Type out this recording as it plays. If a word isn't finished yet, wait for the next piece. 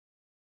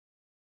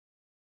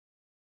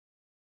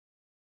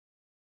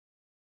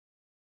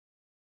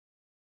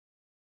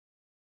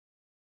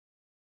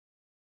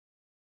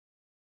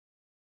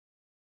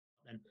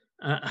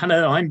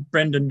Hello, I'm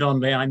Brendan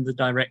Donnelly. I'm the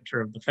director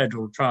of the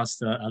Federal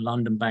Trust, a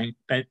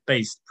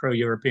London-based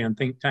pro-European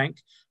think tank.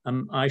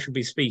 I shall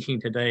be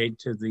speaking today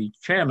to the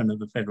chairman of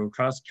the Federal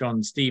Trust,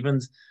 John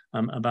Stevens,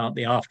 about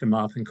the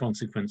aftermath and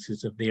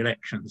consequences of the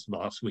elections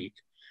last week.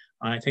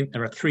 I think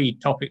there are three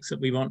topics that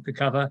we want to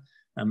cover: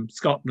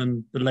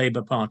 Scotland, the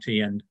Labour Party,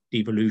 and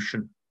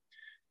devolution.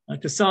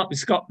 To start with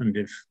Scotland,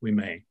 if we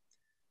may.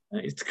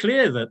 It's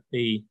clear that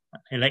the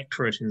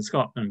electorate in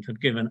Scotland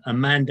have given a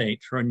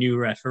mandate for a new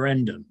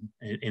referendum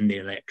in the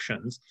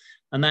elections,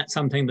 and that's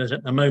something that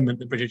at the moment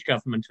the British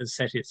government has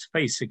set its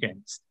face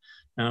against.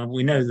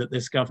 We know that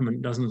this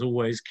government doesn't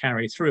always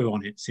carry through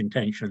on its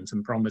intentions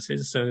and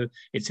promises, so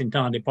it's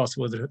entirely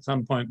possible that at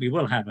some point we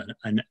will have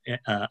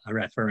a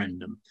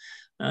referendum.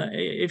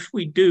 If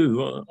we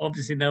do,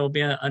 obviously there will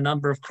be a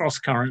number of cross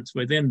currents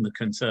within the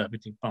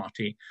Conservative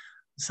Party.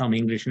 Some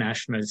English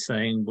nationalists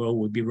saying, well,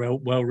 we'd be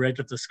well rid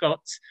of the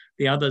Scots.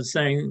 The others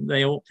saying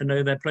they ought to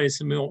know their place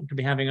and we ought to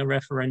be having a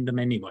referendum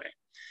anyway.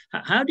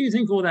 How do you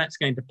think all that's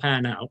going to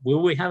pan out?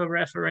 Will we have a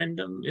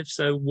referendum? If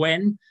so,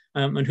 when?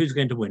 And who's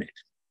going to win it?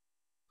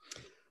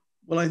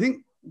 Well, I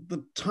think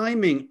the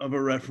timing of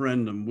a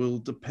referendum will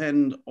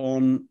depend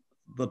on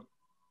the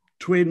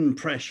twin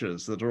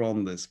pressures that are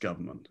on this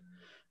government.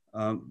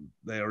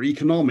 They are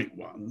economic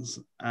ones,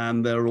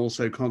 and there are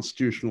also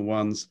constitutional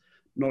ones,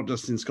 not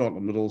just in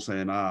Scotland, but also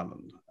in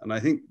Ireland. And I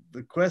think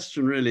the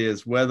question really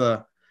is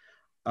whether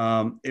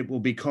it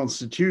will be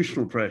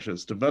constitutional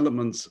pressures,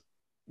 developments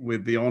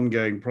with the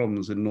ongoing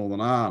problems in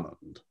Northern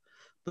Ireland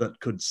that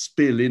could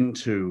spill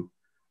into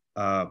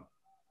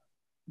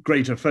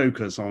greater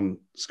focus on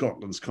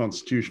Scotland's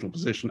constitutional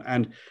position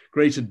and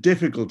greater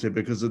difficulty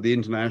because of the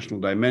international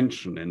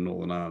dimension in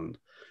Northern Ireland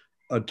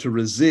to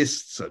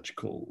resist such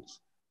calls,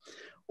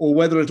 or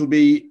whether it'll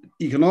be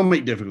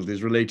economic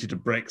difficulties related to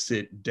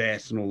Brexit,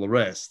 debt, and all the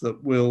rest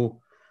that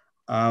will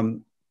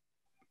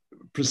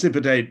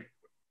precipitate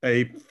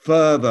a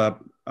further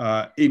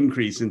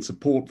increase in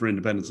support for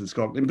independence in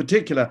Scotland. In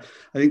particular,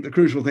 I think the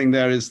crucial thing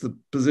there is the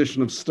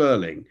position of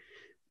sterling.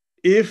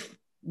 If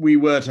we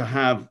were to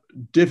have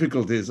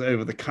difficulties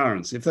over the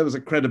currency, if there was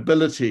a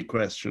credibility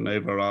question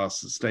over our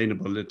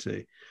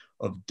sustainability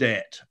of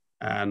debt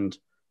and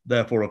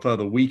therefore a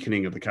further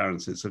weakening of the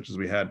currency, such as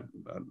we had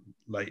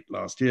late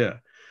last year,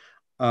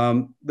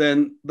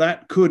 then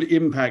that could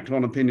impact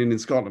on opinion in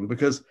Scotland,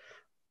 because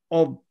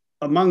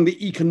among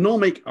the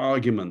economic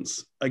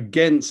arguments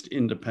against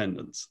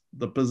independence,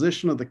 the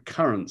position of the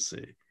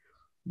currency,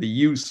 the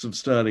use of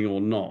sterling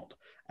or not,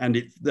 and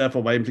it,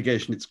 therefore by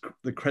implication, it's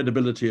the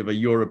credibility of a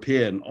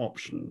European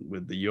option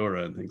with the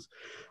euro and things,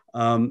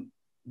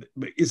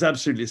 is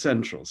absolutely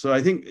central. So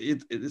I think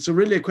it's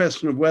really a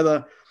question of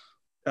whether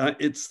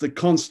it's the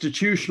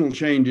constitutional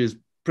changes,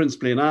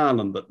 principally in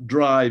Ireland, that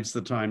drives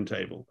the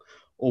timetable,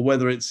 or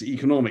whether it's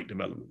economic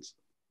developments.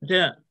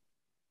 Yeah,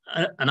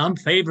 an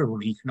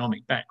unfavourable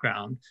economic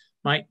background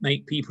might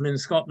make people in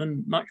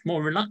Scotland much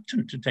more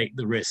reluctant to take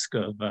the risk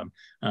of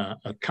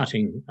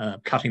cutting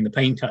the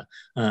painter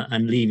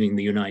and leaving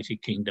the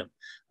United Kingdom.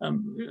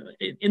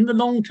 In the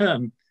long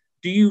term,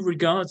 do you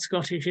regard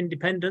Scottish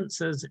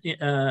independence as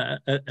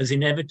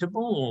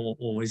inevitable,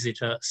 or is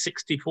it a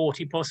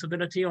 60-40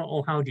 possibility,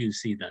 or how do you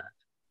see that?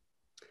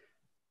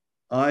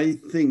 I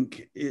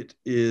think it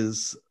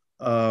is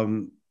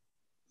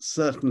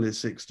certainly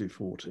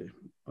 60-40.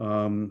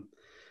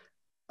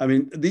 I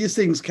mean, these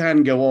things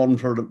can go on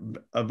for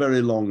a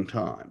very long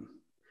time.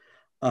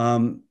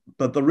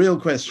 But the real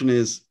question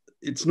is,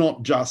 it's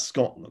not just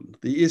Scotland.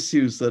 The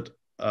issues that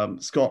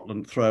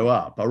Scotland throw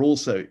up are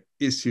also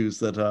issues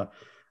that are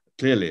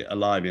clearly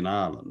alive in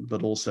Ireland,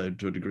 but also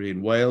to a degree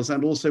in Wales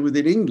and also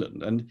within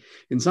England. And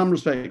in some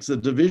respects, the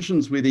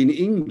divisions within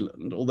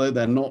England, although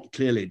they're not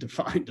clearly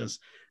defined as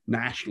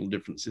national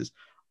differences,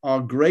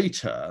 are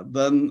greater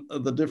than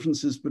the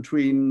differences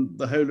between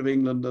the whole of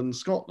England and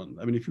Scotland.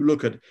 I mean, if you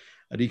look at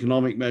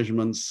economic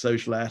measurements,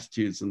 social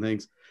attitudes and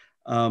things,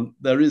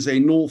 there is a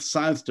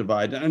north-south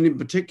divide, and in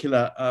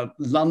particular,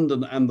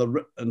 London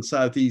and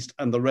Southeast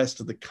and the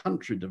rest of the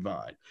country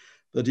divide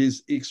that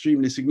is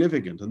extremely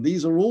significant. And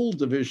these are all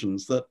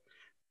divisions that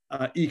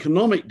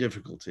economic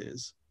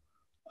difficulties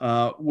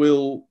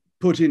will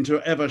put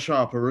into ever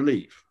sharper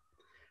relief.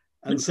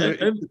 And so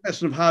it's a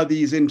question of how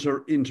these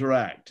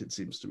interact, it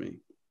seems to me.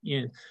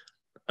 Yeah.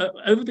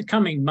 Over the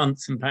coming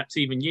months and perhaps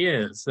even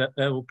years, that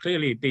there will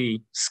clearly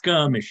be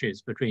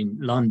skirmishes between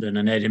London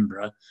and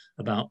Edinburgh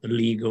about the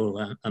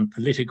legal and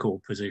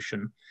political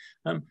position.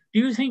 Do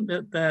you think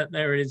that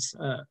there is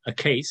a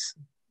case?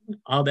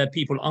 Are there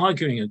people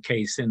arguing a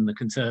case in the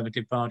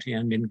Conservative Party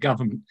and in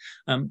government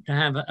to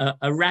have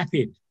a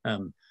rapid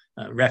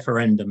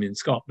referendum in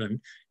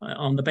Scotland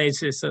on the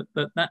basis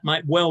that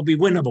might well be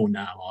winnable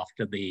now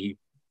after the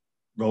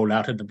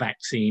rollout of the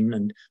vaccine,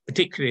 and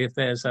particularly if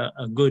there's a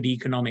good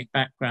economic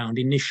background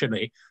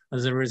initially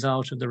as a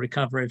result of the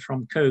recovery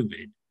from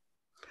COVID?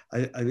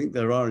 I think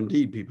there are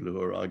indeed people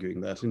who are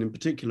arguing that, and in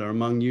particular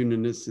among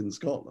unionists in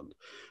Scotland,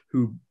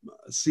 who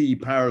see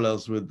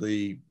parallels with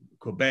the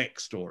Quebec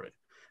story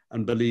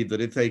and believe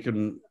that if they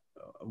can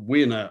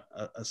win a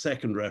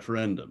second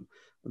referendum,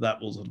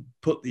 that will sort of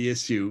put the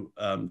issue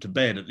to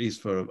bed, at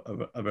least for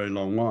a very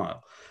long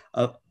while.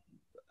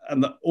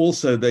 And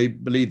also they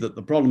believe that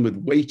the problem with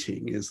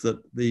waiting is that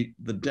the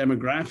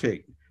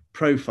demographic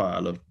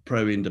profile of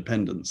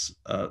pro-independence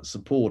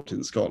support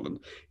in Scotland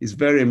is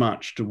very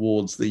much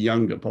towards the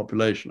younger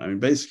population. I mean,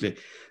 basically,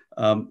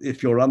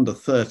 if you're under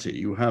 30,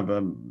 you have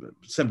a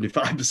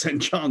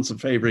 75% chance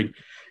of favouring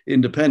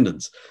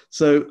independence.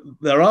 So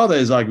there are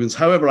those arguments.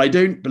 However, I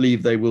don't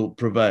believe they will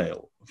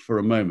prevail for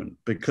a moment,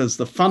 because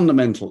the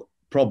fundamental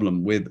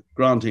problem with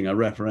granting a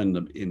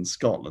referendum in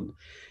Scotland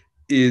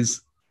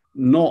is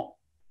not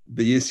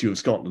the issue of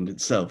Scotland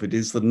itself. It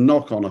is the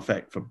knock-on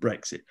effect for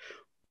Brexit.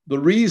 The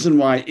reason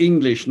why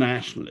English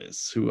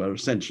nationalists, who are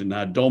essentially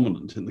now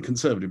dominant in the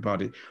Conservative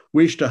Party,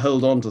 wish to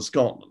hold on to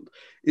Scotland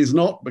is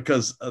not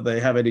because they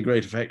have any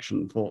great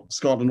affection for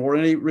Scotland or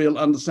any real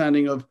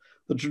understanding of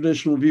the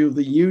traditional view of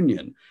the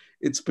Union.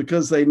 It's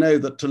because they know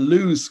that to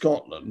lose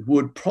Scotland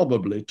would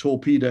probably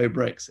torpedo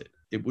Brexit.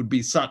 It would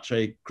be such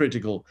a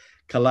critical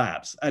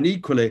collapse. And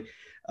equally,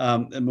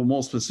 and a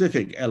more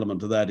specific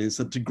element of that is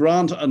that to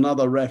grant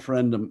another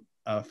referendum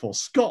for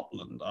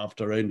Scotland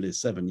after only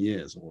 7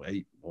 years or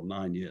 8 or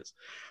 9 years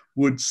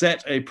would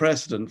set a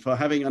precedent for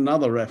having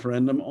another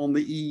referendum on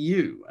the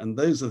EU. And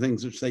those are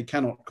things which they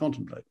cannot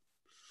contemplate.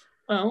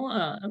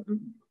 Well,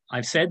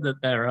 I've said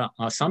that there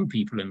are some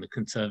people in the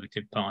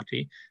Conservative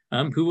Party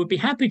who would be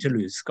happy to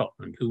lose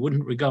Scotland, who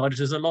wouldn't regard it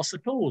as a loss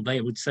at all.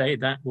 They would say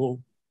that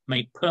will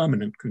make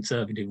permanent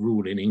Conservative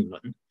rule in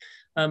England.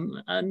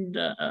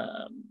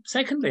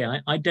 Secondly,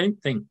 I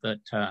don't think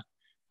that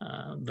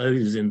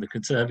those in the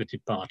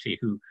Conservative Party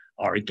who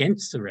are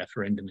against the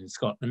referendum in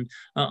Scotland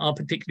are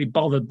particularly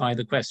bothered by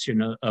the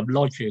question of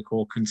logic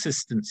or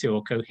consistency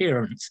or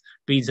coherence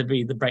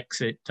vis-a-vis the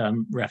Brexit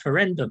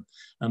referendum.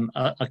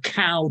 A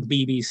cowed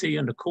BBC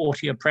and a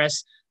courtier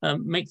press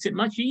makes it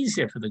much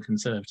easier for the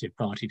Conservative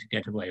Party to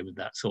get away with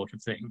that sort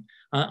of thing.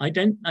 I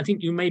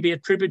think you may be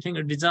attributing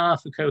a desire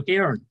for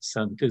coherence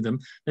to them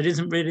that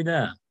isn't really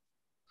there.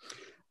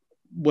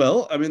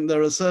 Well, I mean,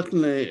 there are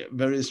certainly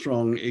very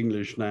strong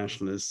English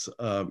nationalists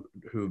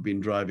who have been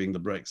driving the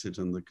Brexit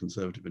and the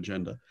Conservative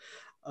agenda.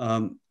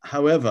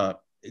 However,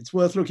 it's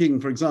worth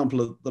looking, for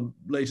example, at the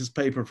latest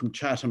paper from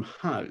Chatham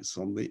House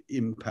on the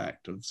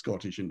impact of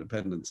Scottish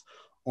independence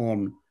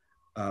on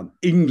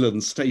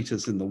England's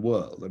status in the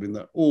world. I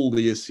mean, all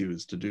the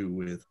issues to do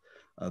with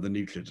the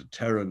nuclear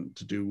deterrent,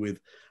 to do with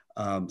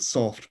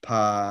soft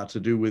power, to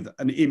do with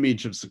an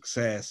image of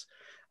success.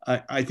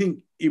 I think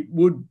it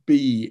would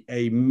be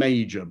a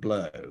major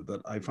blow that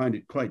I find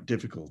it quite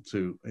difficult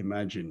to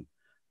imagine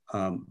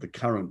the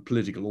current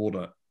political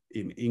order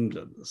in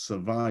England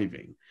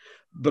surviving,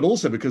 but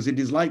also because it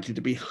is likely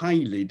to be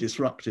highly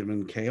disruptive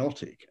and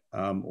chaotic,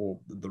 or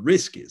the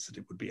risk is that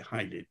it would be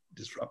highly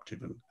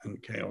disruptive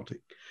and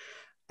chaotic.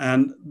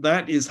 And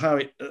that is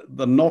how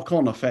the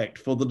knock-on effect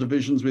for the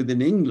divisions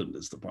within England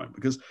is the point,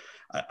 because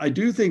I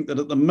do think that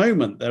at the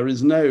moment there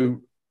is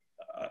no,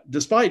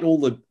 despite all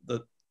the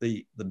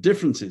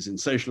differences in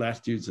social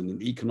attitudes and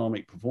in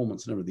economic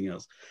performance and everything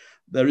else,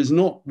 there is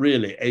not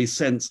really a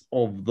sense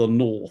of the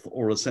North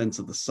or a sense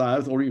of the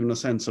South or even a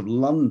sense of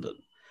London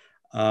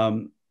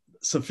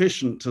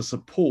sufficient to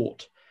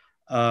support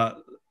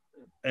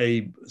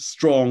a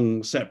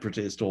strong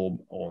separatist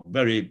or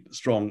very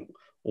strong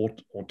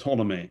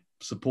autonomy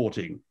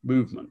supporting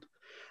movement.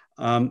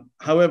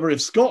 However,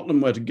 if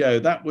Scotland were to go,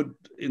 that would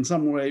in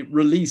some way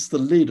release the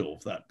lid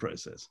off that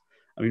process.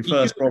 I mean,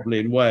 first probably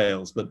in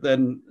Wales, but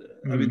then,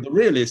 I mean, the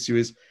real issue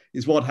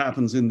is what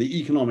happens in the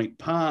economic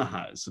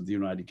powerhouse of the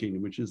United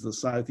Kingdom, which is the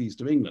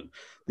southeast of England,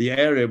 the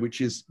area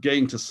which is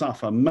going to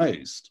suffer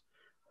most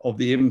of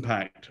the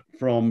impact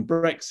from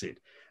Brexit.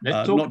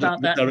 Let's talk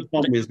about that. Their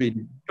economy has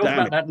been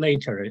damaged. About that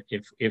later,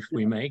 if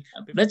we may.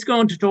 Let's go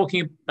on to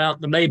talking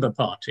about the Labour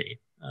Party.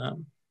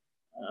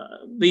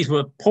 These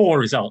were poor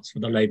results for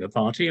the Labour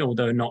Party,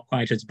 although not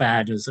quite as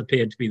bad as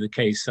appeared to be the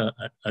case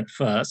at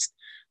first.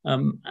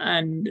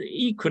 And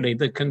equally,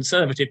 the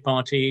Conservative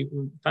Party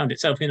found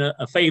itself in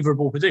a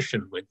favourable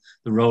position with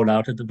the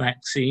rollout of the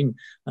vaccine,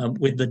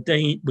 with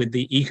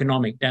the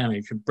economic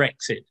damage of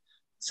Brexit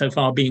so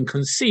far being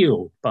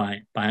concealed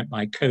by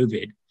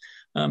COVID.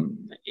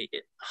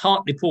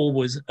 Hartlepool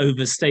was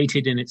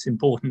overstated in its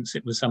importance.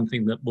 It was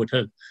something that would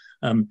have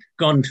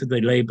gone to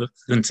the Labour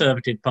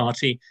Conservative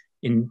Party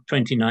in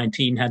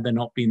 2019 had there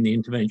not been the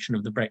intervention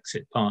of the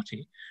Brexit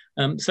Party.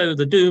 So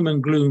the doom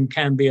and gloom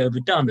can be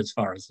overdone as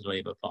far as the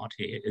Labour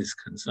Party is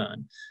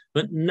concerned.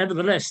 But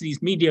nevertheless,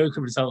 these mediocre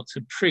results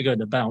have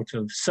triggered a bout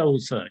of soul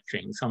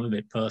searching, some of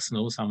it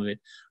personal, some of it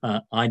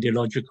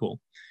ideological.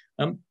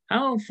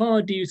 How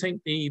far do you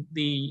think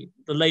the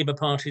Labour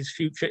Party's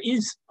future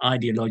is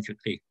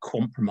ideologically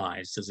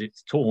compromised as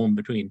it's torn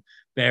between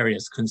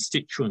various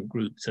constituent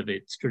groups of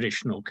its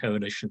traditional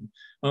coalition?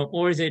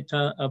 Or is it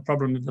a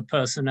problem of the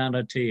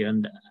personality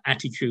and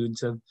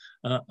attitudes of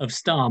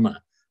Starmer,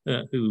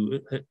 who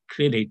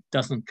clearly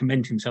doesn't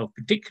commend himself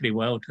particularly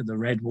well to the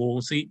red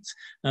wall seats,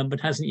 but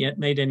hasn't yet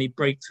made any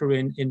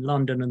breakthrough in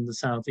London and the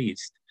South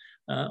East?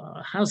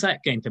 How's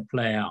that going to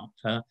play out?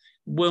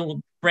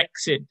 Will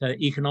Brexit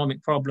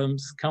economic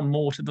problems come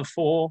more to the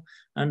fore,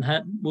 and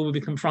will we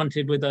be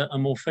confronted with a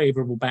more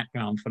favourable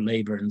background for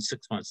Labour in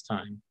 6 months'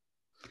 time?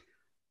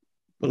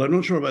 Well, I'm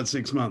not sure about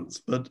 6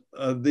 months, but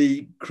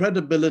the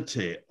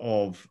credibility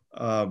of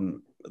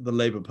the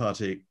Labour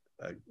Party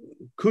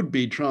could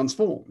be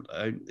transformed.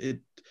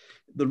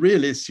 The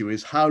real issue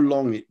is how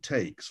long it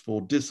takes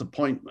for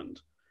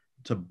disappointment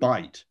to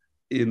bite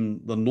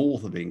in the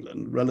north of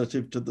England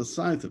relative to the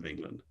south of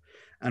England,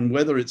 and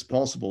whether it's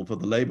possible for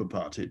the Labour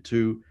Party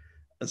to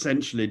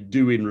essentially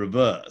do in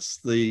reverse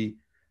the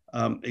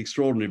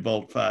extraordinary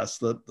volte-face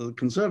that the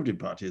Conservative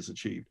Party has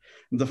achieved.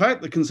 And the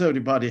fact the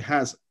Conservative Party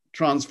has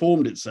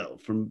transformed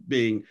itself from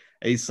being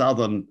a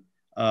southern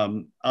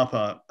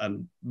upper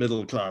and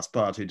middle class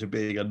party to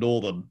being a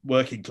northern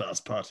working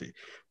class party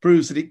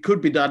proves that it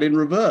could be done in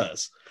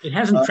reverse. It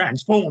hasn't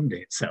transformed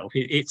itself.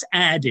 It's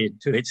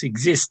added to its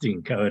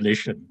existing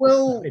coalition.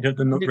 Well,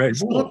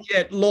 it's not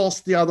yet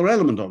lost the other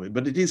element of it,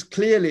 but it is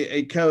clearly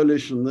a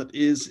coalition that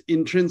is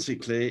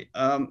intrinsically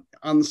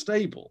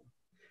unstable.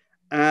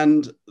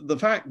 And the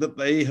fact that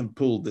they have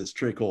pulled this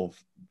trick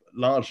off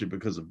largely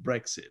because of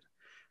Brexit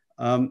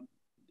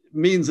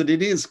means that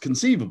it is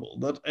conceivable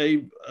that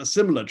a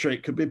similar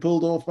trick could be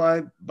pulled off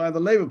by the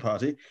Labour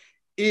Party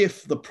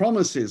if the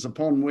promises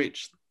upon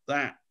which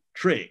that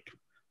trick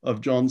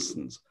of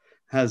Johnson's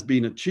has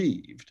been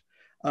achieved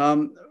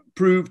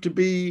prove to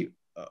be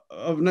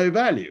of no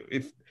value.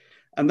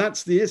 And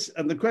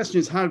the question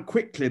is how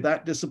quickly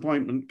that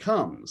disappointment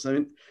comes. I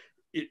mean,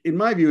 in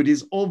my view, it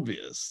is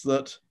obvious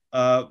that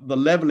the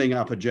levelling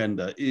up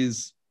agenda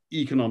is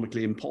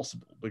economically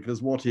impossible,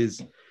 because what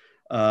is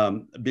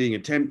being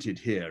attempted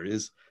here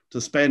is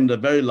to spend a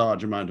very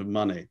large amount of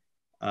money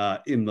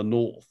in the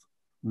north,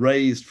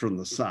 raised from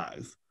the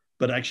south,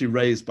 but actually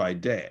raised by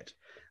debt,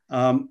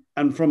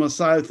 and from a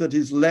south that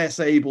is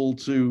less able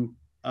to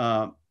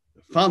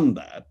fund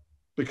that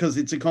because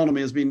its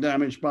economy has been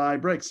damaged by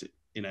Brexit,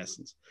 in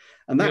essence.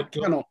 And that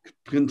cannot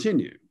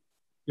continue.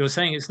 You're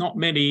saying it's not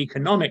merely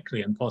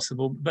economically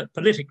impossible, but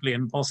politically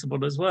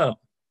impossible as well.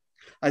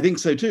 I think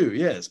so too,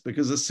 yes,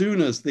 because as soon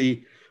as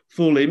the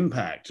full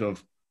impact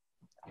of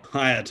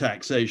higher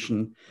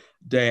taxation,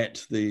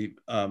 debt, the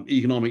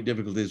economic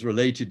difficulties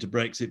related to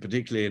Brexit,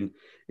 particularly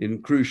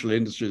in crucial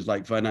industries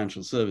like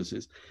financial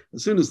services,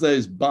 as soon as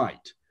those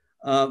bite,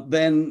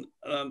 then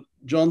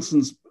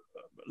Johnson's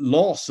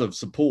loss of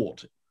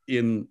support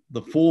in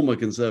the former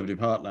Conservative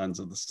heartlands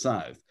of the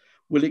South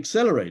will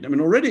accelerate. I mean,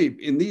 already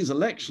in these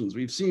elections,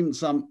 we've seen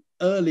some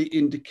early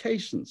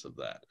indications of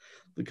that.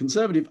 The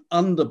Conservative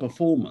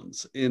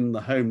underperformance in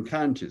the home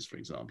counties, for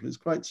example, is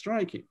quite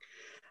striking.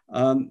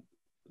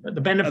 But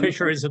the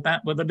beneficiaries of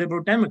that were the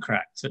Liberal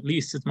Democrats, at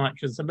least as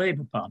much as the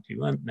Labour Party,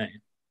 weren't they?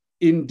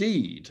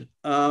 Indeed.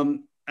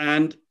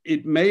 And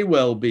it may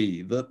well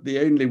be that the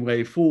only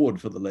way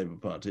forward for the Labour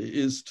Party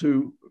is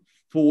to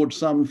forge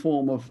some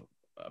form of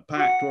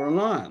pact or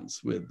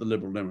alliance with the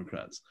Liberal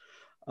Democrats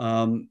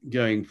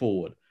going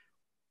forward.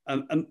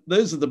 And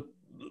those are the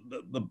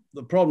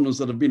problems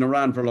that have been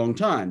around for a long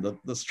time,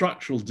 the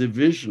structural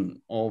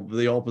division of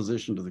the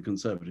opposition to the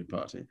Conservative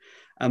Party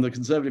and the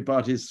Conservative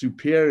Party's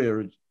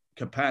superior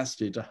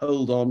capacity to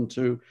hold on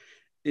to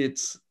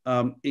its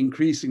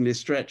increasingly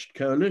stretched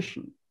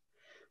coalition.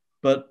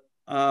 But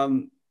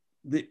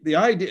the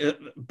idea,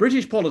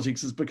 British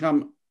politics has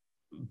become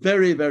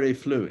very, very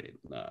fluid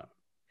now.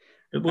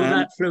 Will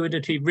that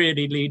fluidity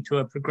really lead to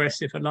a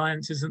progressive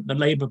alliance? Isn't the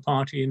Labour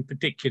Party in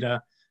particular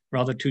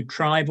rather too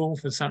tribal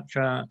for such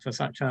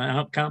an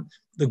outcome?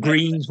 The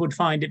Greens would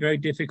find it very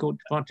difficult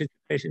to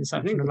participate in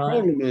such an alliance.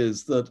 The problem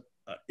is that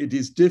it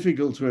is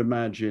difficult to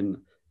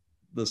imagine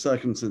the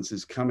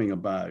circumstances coming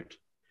about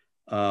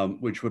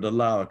which would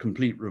allow a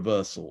complete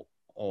reversal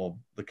of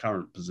the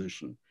current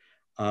position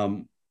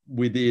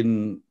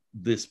within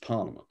this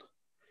Parliament.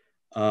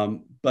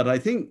 But I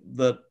think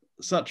that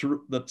such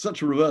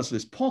a reversal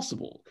is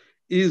possible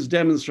is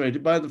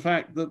demonstrated by the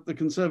fact that the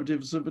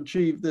Conservatives have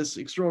achieved this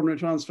extraordinary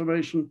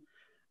transformation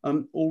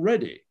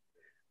already,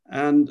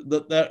 and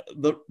that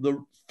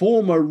the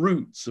former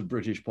roots of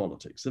British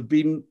politics have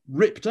been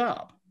ripped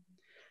up,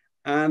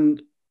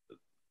 and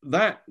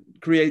that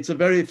creates a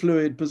very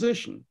fluid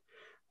position.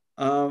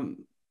 But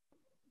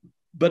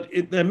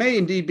there may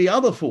indeed be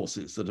other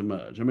forces that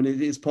emerge. I mean,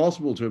 it is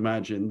possible to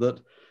imagine that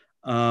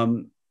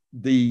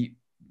the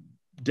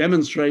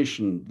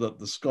demonstration that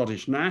the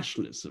Scottish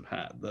nationalists have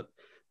had, that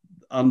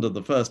under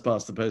the first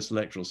past the post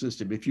electoral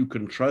system, if you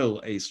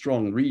control a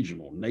strong region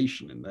or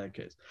nation in their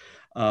case,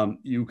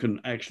 you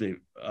can actually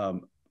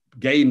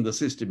game the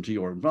system to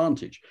your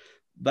advantage.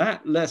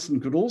 That lesson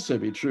could also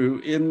be true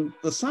in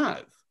the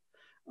South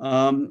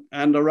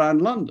and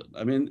around London.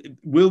 I mean,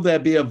 will there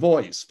be a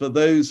voice for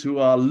those who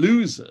are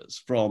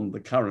losers from the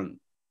current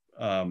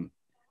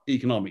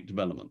economic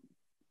development?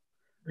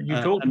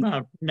 You talked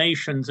about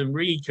nations and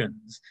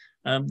regions.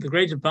 The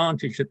great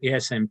advantage that the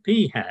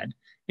SNP had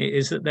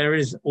is that there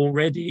is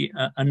already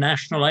a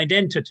national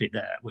identity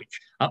there, which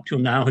up till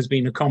now has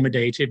been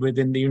accommodated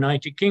within the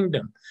United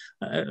Kingdom.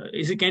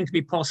 Is it going to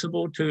be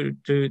possible to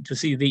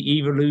see the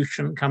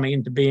evolution coming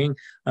into being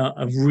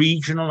of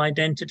regional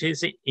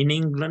identities in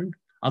England,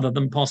 other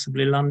than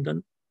possibly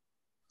London?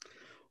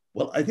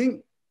 Well, I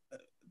think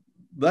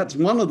that's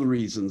one of the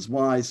reasons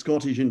why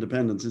Scottish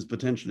independence is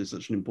potentially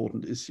such an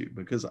important issue,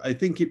 because I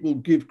think it will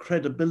give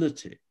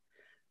credibility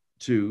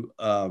to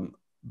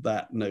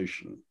that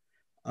notion.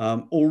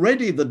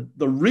 Already the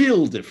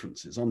real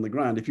differences on the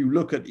ground, if you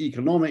look at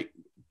economic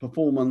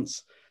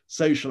performance,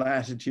 social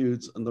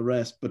attitudes and the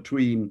rest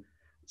between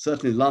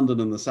certainly London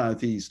and the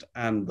southeast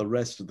and the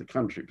rest of the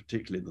country,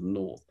 particularly the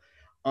north,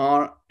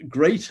 are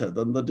greater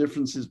than the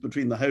differences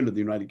between the whole of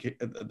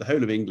the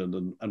whole of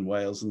England and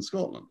Wales and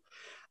Scotland.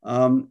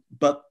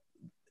 But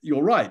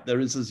you're right, there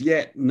is as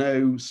yet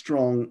no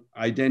strong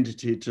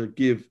identity to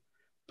give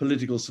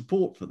political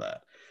support for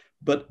that.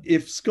 But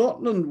if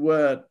Scotland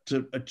were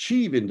to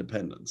achieve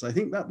independence, I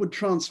think that would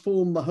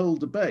transform the whole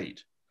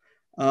debate.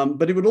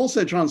 But it would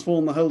also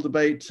transform the whole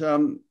debate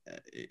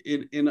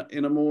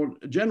in a more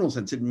general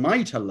sense. It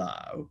might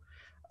allow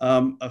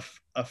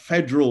a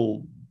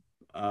federal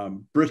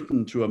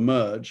Britain to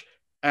emerge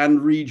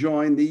and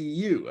rejoin the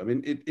EU. I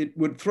mean, it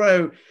would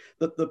throw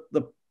that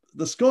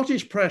the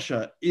Scottish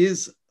pressure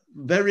is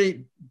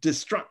very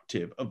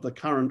destructive of the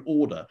current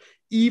order,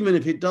 even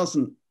if it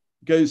doesn't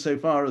go so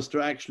far as to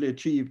actually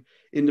achieve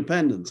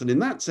independence. And in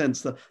that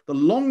sense, the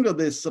longer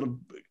this sort of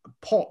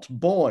pot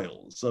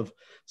boils of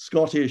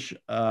Scottish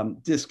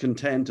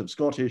discontent, of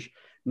Scottish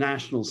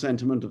national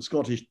sentiment, of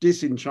Scottish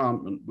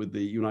disenchantment with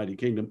the United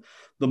Kingdom,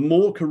 the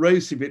more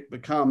corrosive it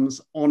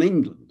becomes on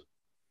England.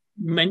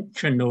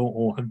 Mentioned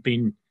or have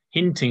been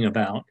hinting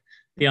about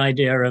the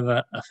idea of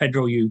a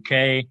federal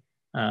UK,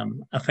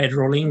 a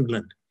federal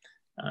England.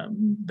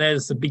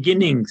 There's the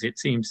beginnings, it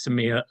seems to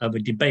me, of a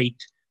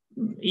debate,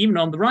 even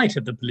on the right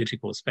of the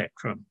political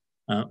spectrum,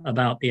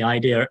 about the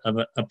idea of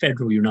a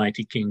federal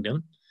United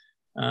Kingdom.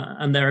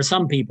 And there are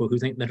some people who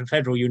think that a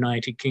federal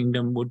United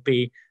Kingdom would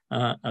be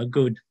a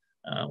good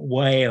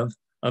way of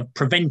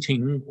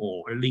preventing,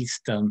 or at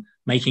least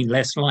making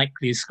less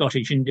likely,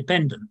 Scottish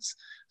independence.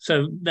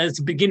 So there's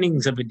the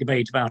beginnings of a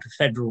debate about a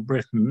federal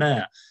Britain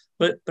there.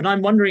 But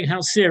I'm wondering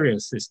how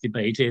serious this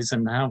debate is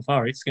and how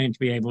far it's going to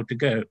be able to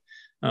go.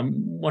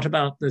 What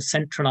about the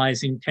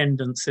centralizing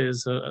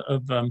tendencies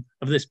of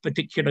this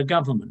particular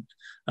government?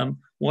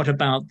 What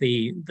about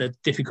the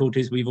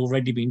difficulties we've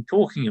already been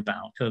talking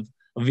about of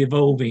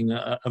evolving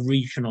a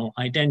regional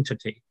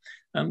identity?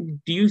 Do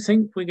you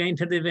think we're going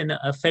to live in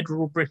a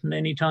federal Britain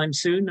anytime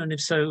soon? And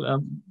if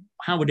so,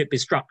 how would it be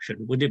structured?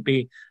 Would it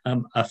be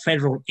a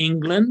federal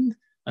England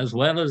as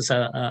well as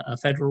a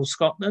federal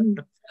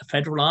Scotland? A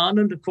federal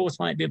Ireland, of course,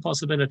 might be a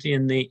possibility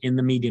in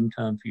the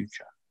medium-term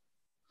future.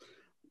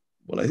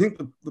 Well, I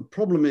think the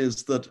problem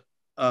is that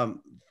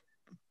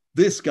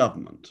this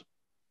government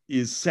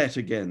is set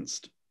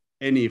against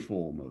any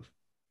form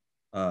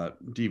of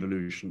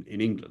devolution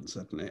in England,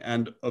 certainly,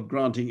 and of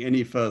granting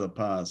any further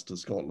powers to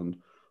Scotland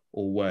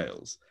or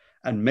Wales,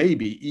 and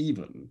maybe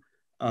even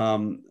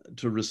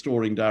to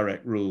restoring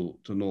direct rule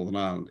to Northern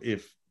Ireland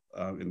if,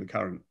 in the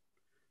current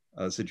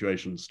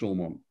situation,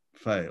 Stormont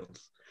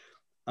fails.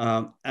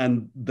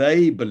 And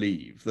they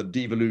believe that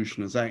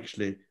devolution has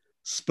actually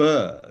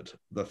spurred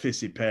the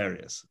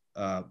Fisiparius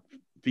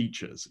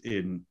features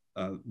in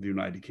the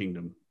United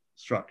Kingdom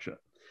structure,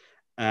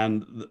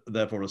 and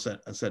therefore are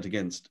set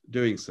against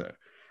doing so.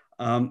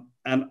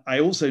 And I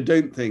also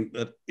don't think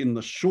that in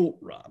the short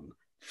run,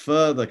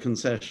 further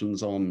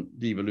concessions on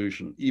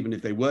devolution, even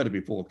if they were to be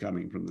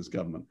forthcoming from this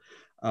government,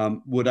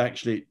 would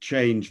actually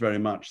change very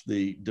much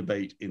the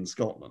debate in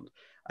Scotland.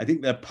 I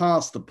think they're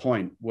past the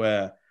point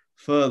where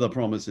further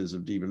promises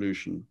of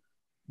devolution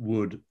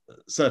would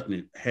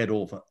certainly head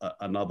off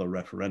another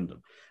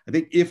referendum. I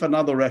think if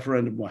another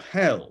referendum were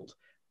held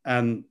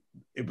and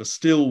it was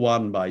still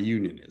won by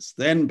unionists,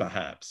 then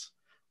perhaps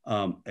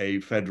a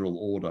federal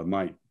order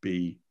might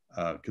be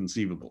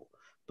conceivable,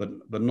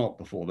 but not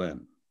before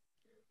then.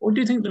 What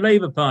do you think the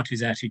Labour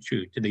Party's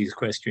attitude to these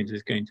questions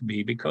is going to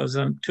be? Because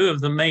two of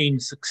the main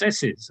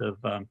successes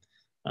of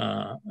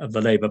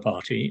the Labour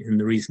Party in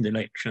the recent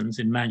elections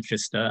in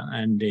Manchester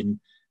and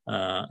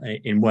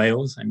in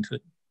Wales, and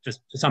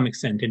just to some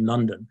extent in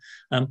London,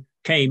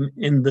 came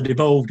in the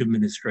devolved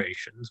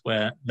administrations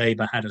where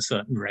Labour had a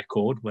certain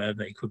record, where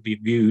they could be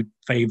viewed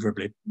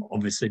favourably,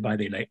 obviously, by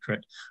the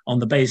electorate on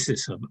the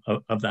basis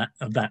of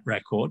that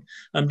record.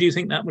 Do you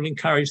think that will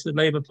encourage the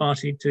Labour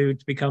Party to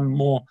become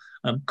more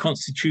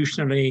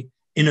constitutionally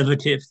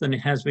innovative than it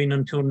has been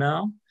until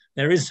now?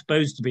 There is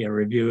supposed to be a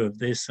review of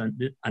this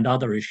and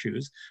other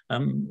issues.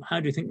 How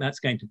do you think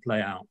that's going to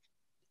play out?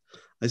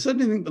 I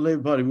certainly think the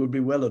Labour Party would be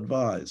well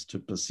advised to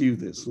pursue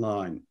this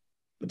line,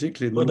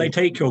 particularly. Will they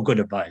take your good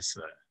advice,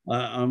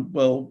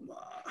 though?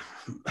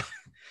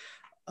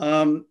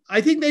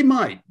 I think they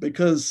might,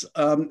 because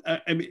I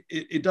mean,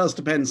 it does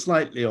depend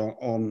slightly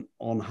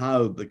on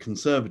how the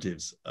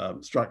Conservatives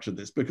structure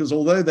this, because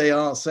although they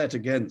are set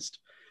against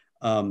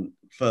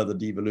further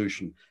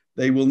devolution.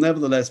 They will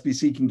nevertheless be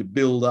seeking to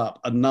build up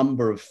a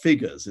number of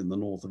figures in the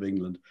north of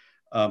England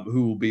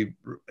who will be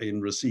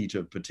in receipt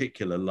of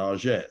particular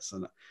largesse.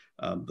 And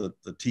the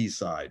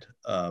Teesside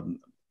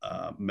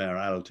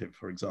mayoralty,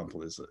 for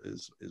example, is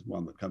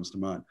one that comes to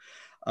mind.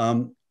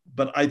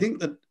 But I think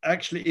that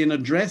actually in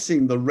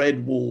addressing the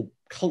red wall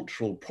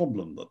cultural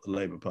problem that the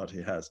Labour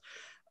Party has,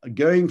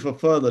 going for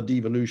further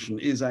devolution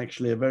is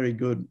actually a very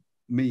good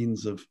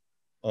means of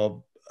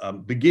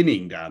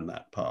beginning down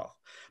that path.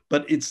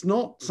 But it's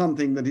not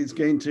something that is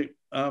going to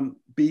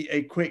be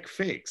a quick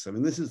fix. I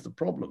mean, this is the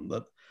problem,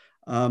 that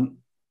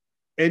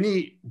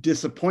any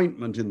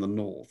disappointment in the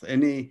North,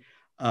 any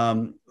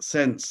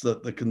sense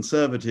that the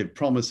Conservative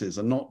promises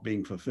are not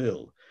being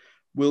fulfilled,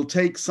 will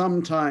take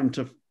some time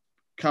to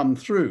come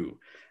through.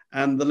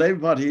 And the Labour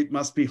Party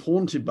must be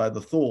haunted by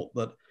the thought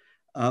that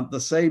the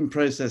same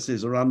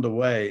processes are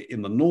underway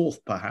in the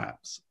North,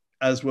 perhaps,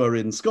 as were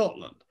in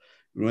Scotland.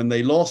 When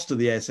they lost to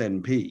the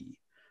SNP,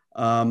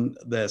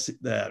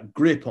 their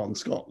grip on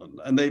Scotland,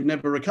 and they've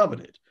never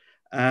recovered it.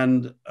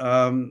 And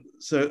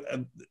so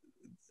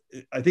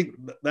I think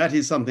that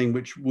is something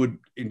which would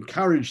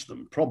encourage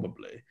them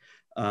probably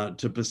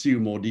to pursue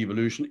more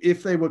devolution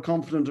if they were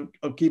confident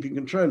of keeping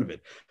control of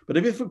it. But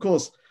if, of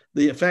course,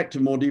 the effect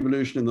of more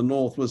devolution in the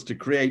North was to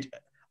create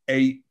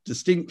a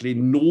distinctly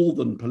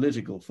northern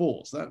political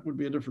force, that would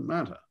be a different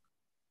matter.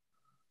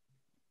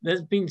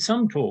 There's been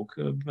some talk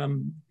of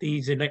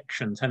these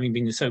elections having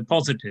been so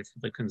positive for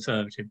the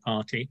Conservative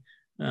Party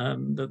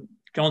that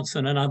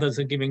Johnson and others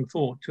are giving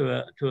thought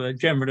to a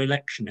general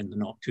election in the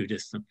not too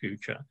distant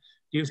future.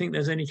 Do you think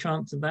there's any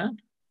chance of that?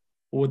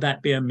 Or would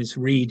that be a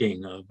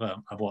misreading of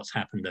what's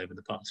happened over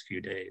the past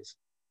few days?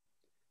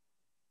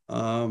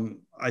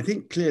 I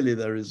think clearly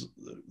there is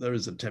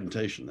a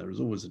temptation. There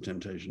is always a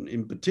temptation,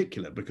 in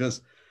particular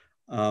because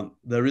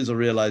there is a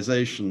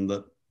realization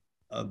that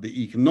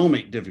the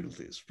economic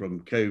difficulties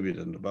from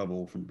COVID and above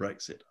all from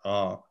Brexit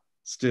are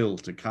still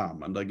to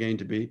come and are going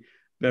to be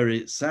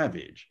very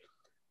savage.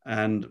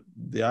 And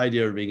the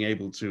idea of being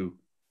able to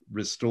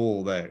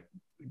restore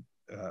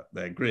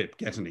their grip,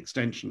 get an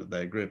extension of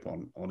their grip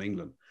on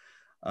England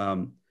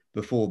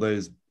before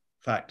those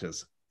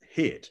factors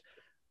hit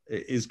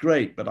is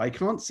great. But I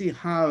can't see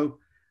how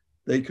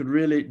they could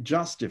really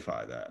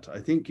justify that. I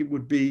think it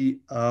would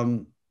be,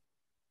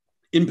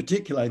 in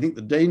particular, I think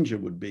the danger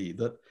would be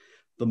that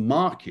the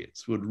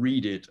markets would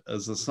read it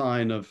as a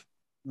sign of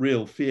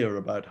real fear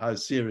about how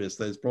serious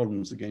those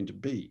problems are going to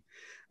be.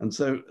 And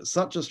so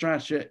such a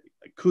strategy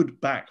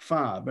could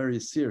backfire very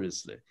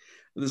seriously.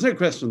 There's no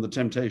question the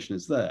temptation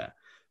is there,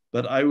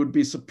 but I would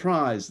be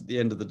surprised at the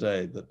end of the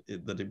day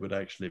that it would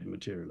actually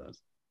materialize.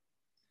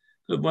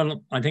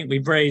 Well, I think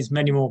we've raised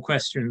many more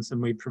questions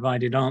than we've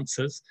provided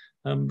answers,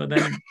 but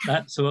then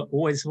that's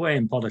always the way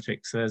in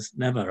politics. There's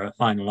never a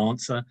final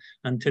answer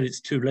until it's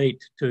too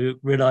late to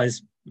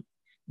realize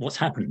what's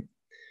happened.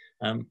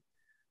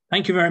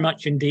 Thank you very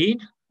much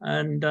indeed,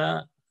 and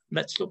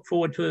let's look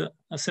forward to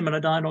a similar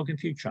dialogue in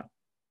future.